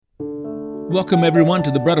Welcome everyone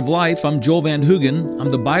to the Bread of Life. I'm Joel Van Hoogen. I'm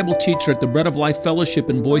the Bible teacher at the Bread of Life Fellowship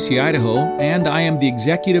in Boise, Idaho, and I am the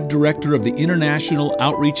Executive Director of the International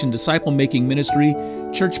Outreach and Disciple-Making Ministry,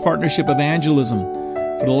 Church Partnership Evangelism.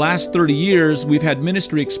 For the last 30 years, we've had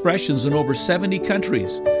ministry expressions in over 70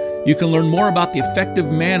 countries. You can learn more about the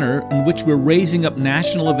effective manner in which we're raising up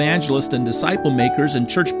national evangelists and disciple makers and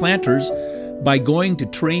church planters by going to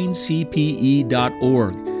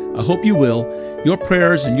traincpe.org. I hope you will. Your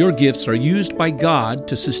prayers and your gifts are used by God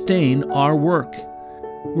to sustain our work.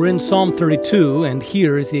 We're in Psalm 32, and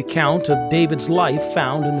here is the account of David's life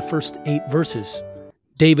found in the first 8 verses.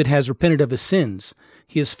 David has repented of his sins.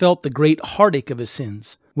 He has felt the great heartache of his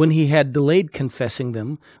sins. When he had delayed confessing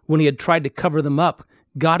them, when he had tried to cover them up,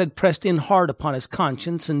 God had pressed in hard upon his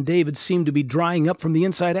conscience, and David seemed to be drying up from the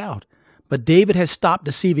inside out. But David has stopped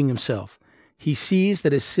deceiving himself. He sees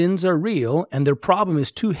that his sins are real, and their problem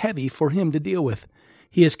is too heavy for him to deal with.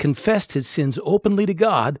 He has confessed his sins openly to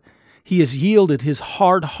God. He has yielded his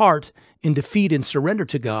hard heart in defeat and surrender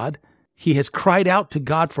to God. He has cried out to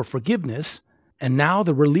God for forgiveness, and now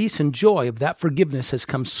the release and joy of that forgiveness has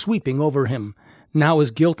come sweeping over him. Now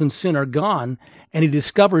his guilt and sin are gone, and he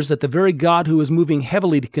discovers that the very God who is moving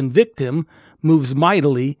heavily to convict him moves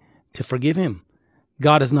mightily to forgive him.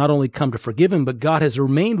 God has not only come to forgive him, but God has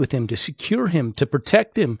remained with him to secure him, to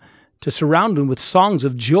protect him, to surround him with songs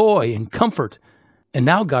of joy and comfort. And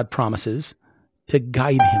now God promises to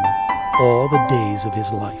guide him all the days of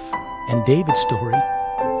his life. And David's story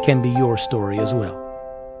can be your story as well.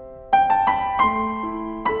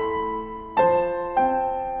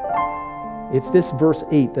 It's this verse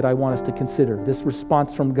 8 that I want us to consider, this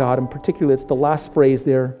response from God, and particularly it's the last phrase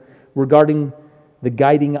there regarding the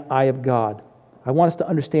guiding eye of God. I want us to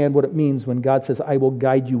understand what it means when God says, I will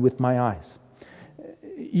guide you with my eyes.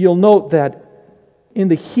 You'll note that in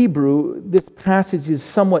the Hebrew, this passage is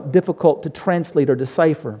somewhat difficult to translate or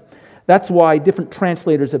decipher. That's why different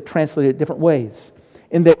translators have translated it different ways.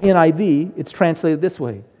 In the NIV, it's translated this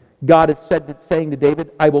way. God is saying to David,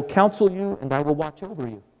 I will counsel you and I will watch over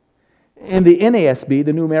you. In the NASB,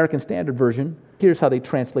 the New American Standard Version, here's how they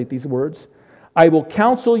translate these words. I will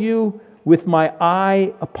counsel you with my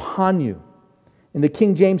eye upon you. In the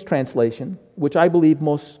King James translation, which I believe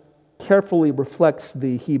most carefully reflects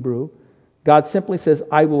the Hebrew, God simply says,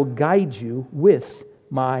 I will guide you with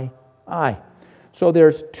my eye. So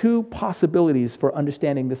there's 2 possibilities for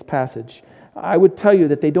understanding this passage. I would tell you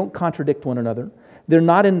that they don't contradict one another. They're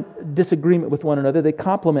not in disagreement with one another. They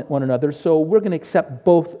complement one another. So we're going to accept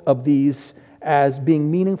both of these as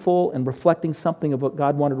being meaningful and reflecting something of what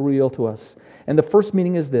God wanted to reveal to us. And the first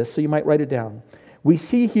meaning is this, so you might write it down. We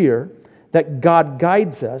see here that God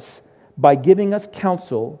guides us by giving us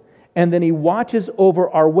counsel, and then He watches over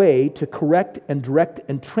our way to correct and direct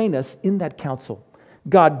and train us in that counsel.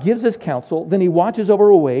 God gives us counsel, then He watches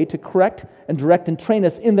over our way to correct and direct and train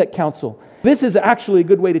us in that counsel. This is actually a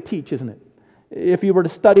good way to teach, isn't it? If you were to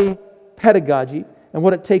study pedagogy and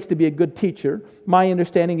what it takes to be a good teacher, my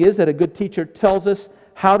understanding is that a good teacher tells us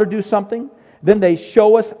how to do something, then they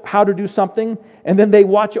show us how to do something, and then they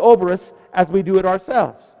watch over us as we do it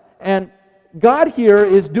ourselves. And God here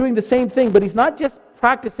is doing the same thing, but He's not just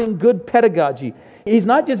practicing good pedagogy. He's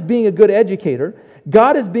not just being a good educator.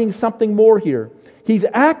 God is being something more here. He's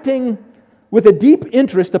acting with a deep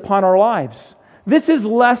interest upon our lives. This is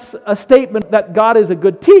less a statement that God is a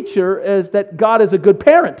good teacher as that God is a good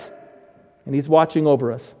parent, and He's watching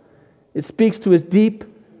over us. It speaks to His deep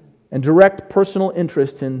and direct personal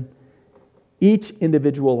interest in each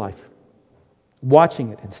individual life,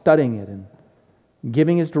 watching it and studying it and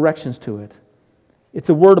giving His directions to it. It's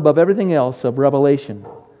a word above everything else of revelation.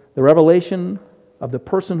 The revelation of the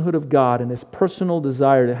personhood of God and His personal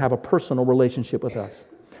desire to have a personal relationship with us.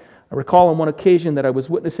 I recall on one occasion that I was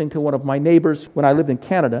witnessing to one of my neighbors when I lived in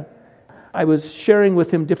Canada. I was sharing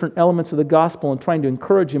with him different elements of the gospel and trying to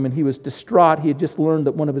encourage him, and he was distraught. He had just learned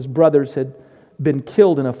that one of his brothers had been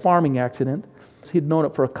killed in a farming accident. He'd known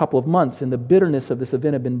it for a couple of months, and the bitterness of this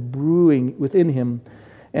event had been brewing within him.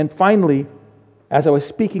 And finally, as I was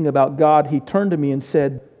speaking about God, he turned to me and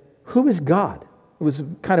said, "Who is God?" It was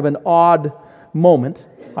kind of an odd moment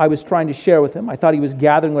I was trying to share with him. I thought he was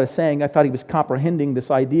gathering what I was saying. I thought he was comprehending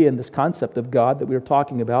this idea and this concept of God that we were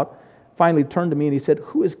talking about. Finally turned to me and he said,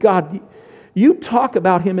 "Who is God? You talk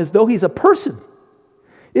about Him as though He's a person.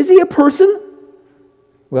 Is He a person?"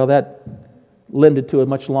 Well, that lended to a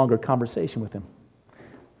much longer conversation with him.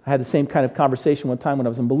 I had the same kind of conversation one time when I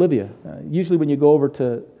was in Bolivia. Usually when you go over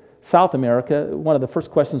to South America, one of the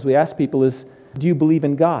first questions we ask people is, do you believe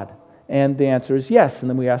in God? And the answer is yes. And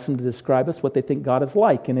then we ask them to describe us what they think God is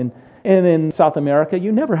like. And in And in South America,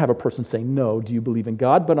 you never have a person say, no, do you believe in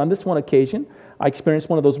God? But on this one occasion, I experienced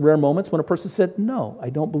one of those rare moments when a person said, no, I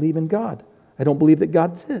don't believe in God. I don't believe that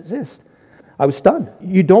God exists. I was stunned.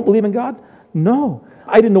 You don't believe in God? No.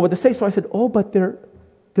 I didn't know what to say, so I said, oh, but there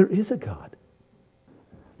is a God.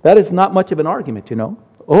 That is not much of an argument, you know.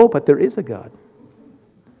 Oh, but there is a God.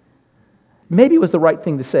 Maybe it was the right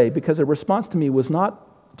thing to say, because her response to me was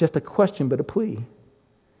not just a question, but a plea.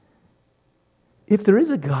 If there is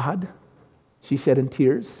a God, she said in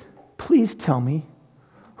tears, please tell me,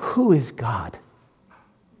 who is God?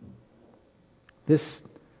 This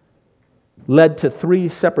led to 3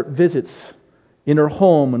 separate visits in her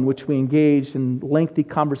home in which we engaged in lengthy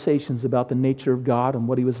conversations about the nature of God and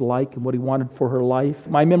what He was like and what He wanted for her life.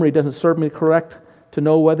 My memory doesn't serve me correct to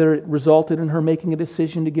know whether it resulted in her making a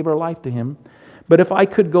decision to give her life to Him. But if I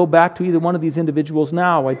could go back to either one of these individuals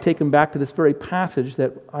now, I'd take them back to this very passage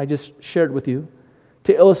that I just shared with you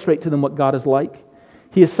to illustrate to them what God is like.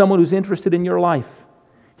 He is someone who's interested in your life.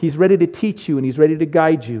 He's ready to teach you and He's ready to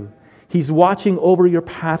guide you. He's watching over your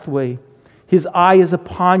pathway. His eye is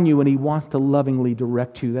upon you and He wants to lovingly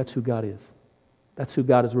direct you. That's who God is. That's who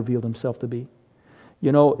God has revealed Himself to be.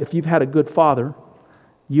 You know, if you've had a good father,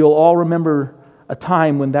 you'll all remember a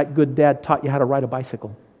time when that good dad taught you how to ride a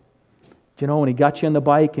bicycle. You know, when he got you on the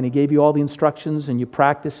bike and he gave you all the instructions and you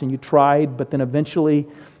practiced and you tried, but then eventually,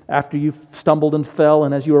 after you stumbled and fell,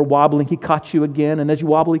 and as you were wobbling, he caught you again, and as you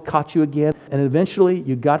wobbled, he caught you again, and eventually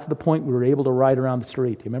you got to the point where you were able to ride around the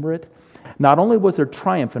street. Do you remember it? Not only was there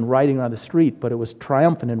triumph in riding around the street, but it was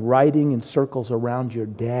triumphant in riding in circles around your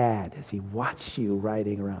dad as he watched you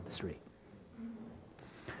riding around the street.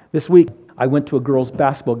 This week, I went to a girls'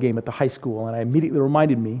 basketball game at the high school, and I immediately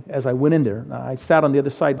reminded me as I went in there. I sat on the other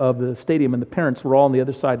side of the stadium, and the parents were all on the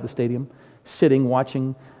other side of the stadium, sitting,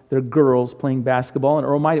 watching their girls playing basketball, and it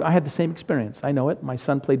reminded me, I had the same experience. I know it. My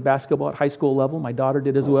son played basketball at high school level. My daughter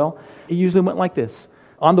did as well. It usually went like this.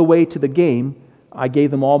 On the way to the game, I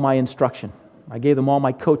gave them all my instruction. I gave them all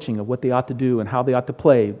my coaching of what they ought to do and how they ought to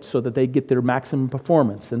play so that they get their maximum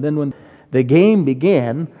performance. And then when the game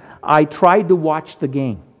began, I tried to watch the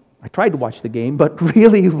game. But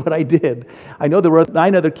really what I did, I know there were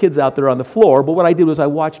 9 other kids out there on the floor, but what I did was I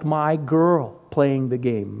watched my girl playing the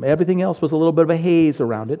game. Everything else was a little bit of a haze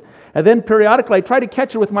around it. And then periodically I tried to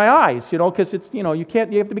catch her with my eyes, because it's, you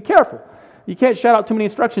have to be careful. You can't shout out too many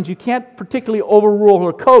instructions. You can't particularly overrule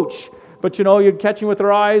her coach, but you're catching with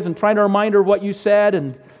her eyes and trying to remind her of what you said.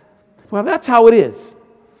 And well, that's how it is.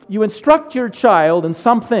 You instruct your child in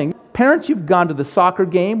something. Parents, you've gone to the soccer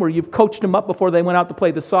game where you've coached them up before they went out to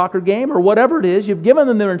play the soccer game or whatever it is. You've given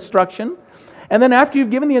them their instruction. And then after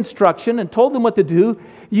you've given the instruction and told them what to do,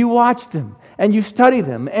 you watch them and you study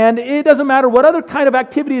them. And it doesn't matter what other kind of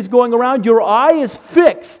activity is going around, your eye is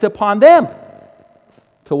fixed upon them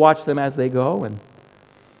to watch them as they go. And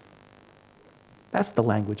that's the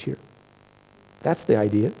language here. That's the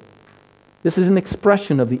idea. This is an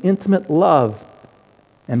expression of the intimate love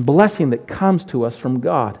and blessing that comes to us from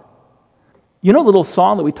God. You know the little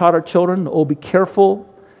song that we taught our children? Oh, be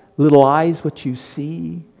careful, little eyes, what you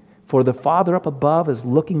see. For the Father up above is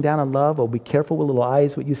looking down in love. Oh, be careful with little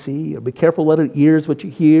eyes, what you see. Or be careful, little ears, what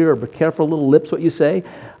you hear. Or be careful, little lips, what you say.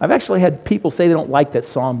 I've actually had people say they don't like that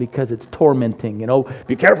song because it's tormenting.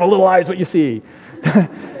 Be careful, little eyes, what you see.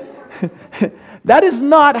 That is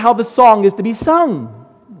not how the song is to be sung.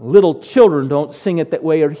 Little children don't sing it that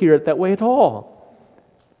way or hear it that way at all.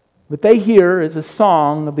 What they hear is a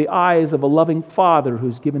song of the eyes of a loving Father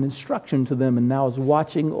who's given instruction to them and now is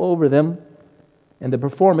watching over them. And the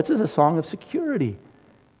performance is a song of security,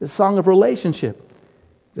 a song of relationship,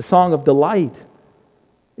 a song of delight.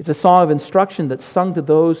 It's a song of instruction that's sung to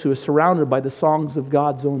those who are surrounded by the songs of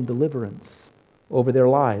God's own deliverance over their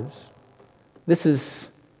lives. This is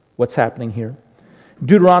what's happening here.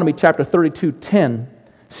 Deuteronomy chapter 32:10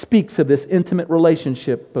 speaks of this intimate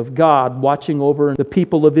relationship of God watching over the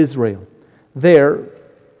people of Israel. There,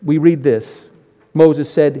 we read this. Moses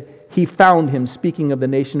said, He found him, speaking of the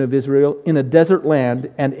nation of Israel, in a desert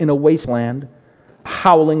land and in a wasteland,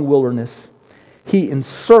 howling wilderness. He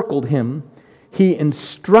encircled him. He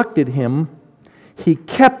instructed him. He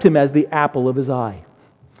kept him as the apple of his eye.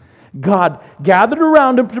 God gathered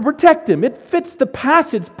around him to protect him. It fits the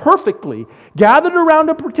passage perfectly. Gathered around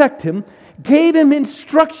to protect him, gave him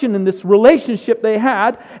instruction in this relationship they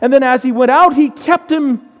had, and then as he went out, he kept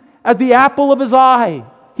him as the apple of his eye.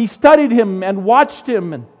 He studied him and watched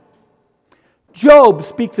him. And Job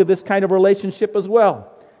speaks of this kind of relationship as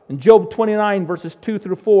well. In Job 29, verses 2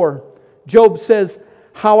 through 4, Job says,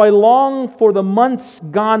 How I long for the months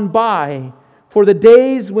gone by, for the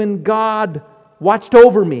days when God watched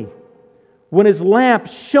over me, when his lamp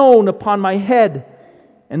shone upon my head,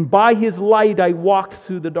 and by his light I walked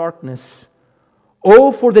through the darkness.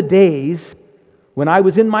 Oh, for the days when I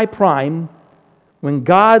was in my prime, when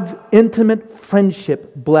God's intimate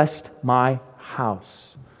friendship blessed my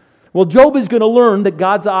house. Well, Job is going to learn that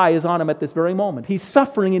God's eye is on him at this very moment. He's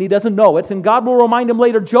suffering and he doesn't know it, and God will remind him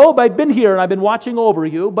later, Job, I've been here and I've been watching over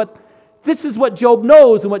you, but this is what Job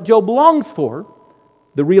knows and what Job longs for,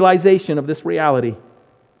 the realization of this reality.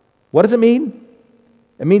 What does it mean?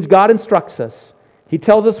 It means God instructs us. He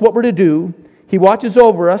tells us what we're to do. He watches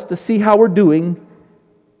over us to see how we're doing.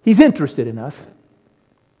 He's interested in us.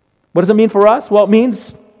 What does it mean for us? Well, it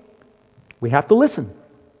means we have to listen.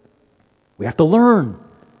 We have to learn.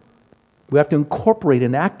 We have to incorporate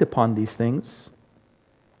and act upon these things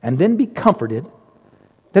and then be comforted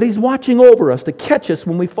that He's watching over us to catch us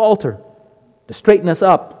when we falter, to straighten us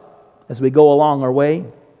up as we go along our way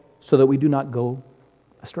so that we do not go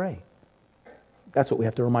astray. That's what we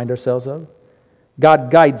have to remind ourselves of. God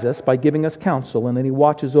guides us by giving us counsel, and then He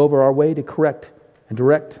watches over our way to correct and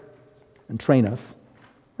direct and train us.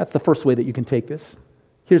 That's the first way that you can take this.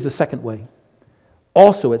 Here's the second way.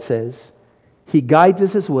 Also, it says, He guides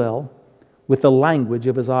us as well with the language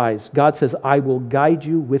of His eyes. God says, I will guide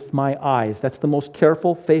you with my eyes. That's the most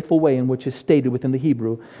careful, faithful way in which is stated within the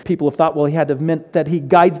Hebrew. People have thought, well, He had to have meant that He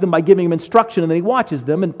guides them by giving them instruction and then He watches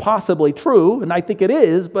them, and possibly true, and I think it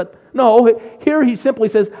is, but no, here He simply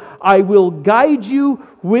says, I will guide you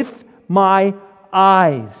with my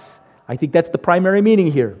eyes. I think that's the primary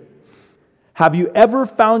meaning here. Have you ever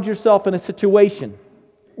found yourself in a situation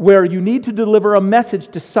where you need to deliver a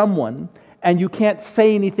message to someone and you can't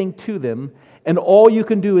say anything to them, and all you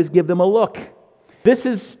can do is give them a look? This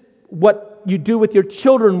is what you do with your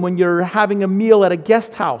children when you're having a meal at a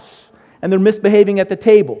guest house and they're misbehaving at the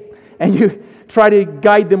table, and you try to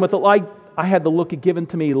guide them with a light. I had the look given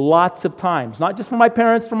to me lots of times, not just from my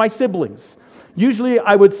parents, from my siblings. Usually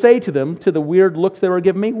I would say to them, to the weird looks they were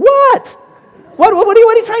giving me, What are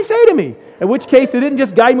you trying to say to me? In which case, they didn't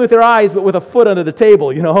just guide me with their eyes, but with a foot under the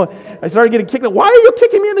table, you know. I started getting kicked. Why are you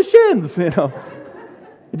kicking me in the shins? You know,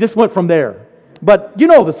 it just went from there. But you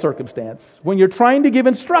know the circumstance. When you're trying to give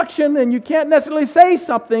instruction and you can't necessarily say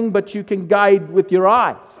something, but you can guide with your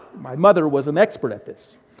eyes. My mother was an expert at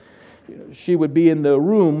this. You know, she would be in the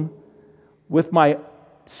room with my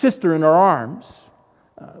sister in her arms,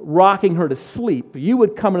 rocking her to sleep. You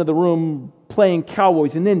would come into the room playing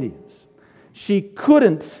cowboys and Indians. She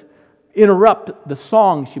couldn't interrupt the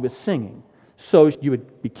song she was singing, so you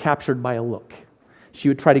would be captured by a look. She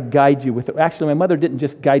would try to guide you with it. Actually, my mother didn't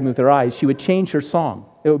just guide me with her eyes. She would change her song.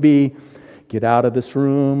 It would be, get out of this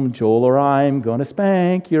room, Joel, or I'm going to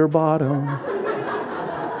spank your bottom.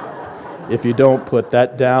 If you don't put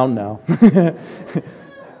that down now.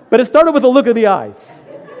 But it started with a look of the eyes.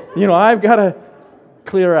 You know, I've got to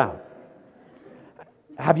clear out.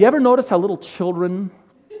 Have you ever noticed how little children,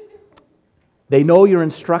 they know your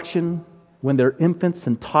instruction when they're infants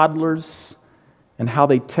and toddlers, and how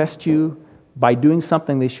they test you by doing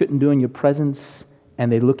something they shouldn't do in your presence,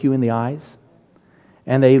 and they look you in the eyes?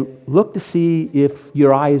 And they look to see if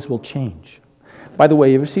your eyes will change. By the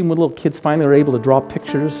way, you ever seen when little kids finally are able to draw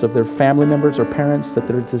pictures of their family members or parents, that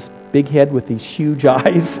there's this big head with these huge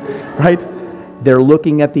eyes, right? They're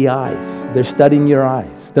looking at the eyes. They're studying your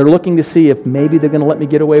eyes. They're looking to see if maybe they're going to let me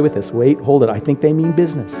get away with this. Wait, hold it. I think they mean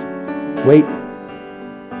business. Wait.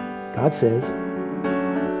 God says,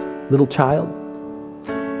 little child,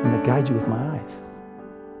 I'm going to guide you with my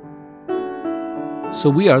eyes. So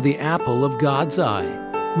we are the apple of God's eye.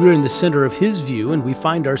 We're in the center of His view, and we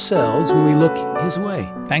find ourselves when we look His way.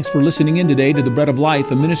 Thanks for listening in today to the Bread of Life,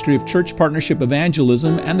 a ministry of Church Partnership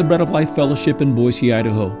Evangelism and the Bread of Life Fellowship in Boise,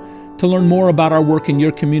 Idaho. To learn more about our work in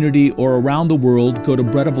your community or around the world, go to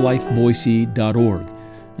breadoflifeboise.org.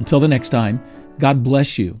 Until the next time, God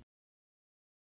bless you.